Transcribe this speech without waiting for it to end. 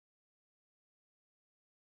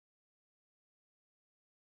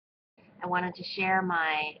I wanted to share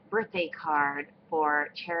my birthday card for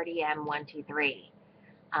Charitym123.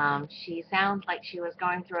 She sounds like she was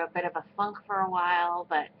going through a bit of a funk for a while,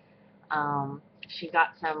 but she got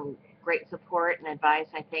some great support and advice,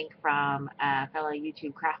 I think, from a fellow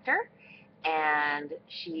YouTube crafter, and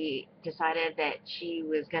she decided that she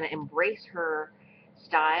was going to embrace her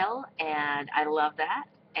style, and I love that.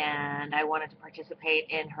 And I wanted to participate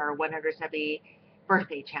in her 100 Subbie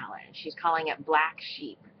birthday challenge. She's calling it Black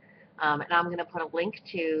Sheep. And I'm going to put a link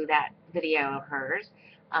to that video of hers.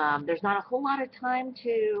 There's not a whole lot of time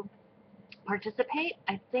to participate.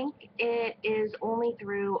 I think it is only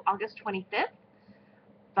through August 25th,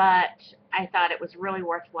 but I thought it was really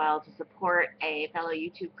worthwhile to support a fellow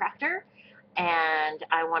YouTube crafter, and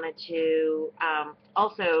I wanted to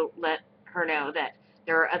also let her know that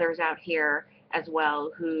there are others out here as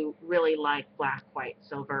well who really like black, white,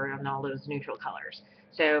 silver, and all those neutral colors.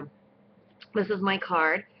 So this is my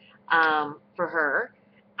card for her.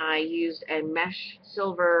 I used a mesh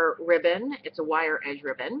silver ribbon. It's a wire edge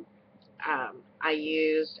ribbon. I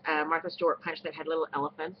used a Martha Stewart punch that had little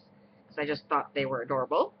elephants because I just thought they were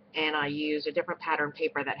adorable. And I used a different pattern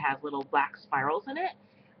paper that has little black spirals in it.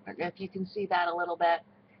 I don't know if you can see that a little bit.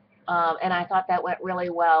 And I thought that went really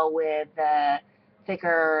well with the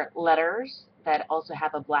thicker letters that also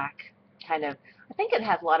have a black kind of, I think it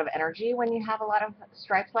has a lot of energy when you have a lot of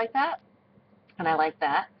stripes like that. And I like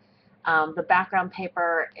that. The background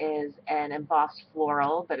paper is an embossed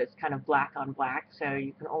floral, but it's kind of black on black, so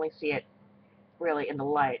you can only see it really in the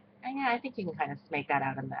light. And yeah, I think you can kind of make that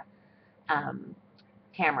out in the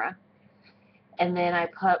camera. And then I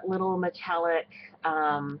put little metallic,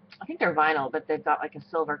 I think they're vinyl, but they've got like a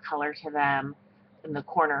silver color to them in the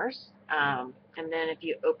corners. And then if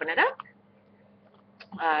you open it up,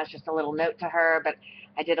 it's just a little note to her, but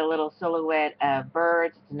I did a little silhouette of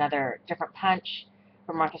birds. It's another different punch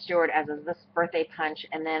from Martha Stewart, as is this birthday punch,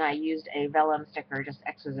 and then I used a vellum sticker, just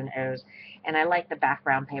X's and O's, and I like the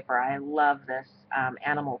background paper. I love this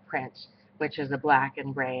animal print, which is a black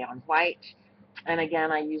and gray on white. And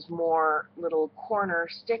again, I used more little corner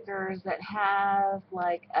stickers that have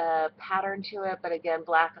like a pattern to it, but again,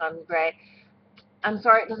 black on gray. I'm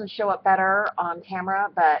sorry it doesn't show up better on camera,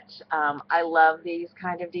 but I love these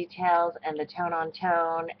kind of details and the tone on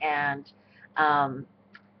tone. And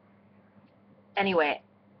anyway,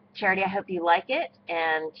 Charity, I hope you like it.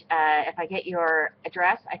 And if I get your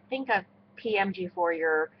address, I think I've PM'd you for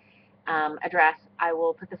your address. I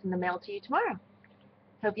will put this in the mail to you tomorrow.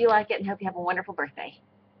 Hope you like it and hope you have a wonderful birthday.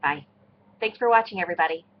 Bye. Thanks for watching,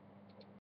 everybody.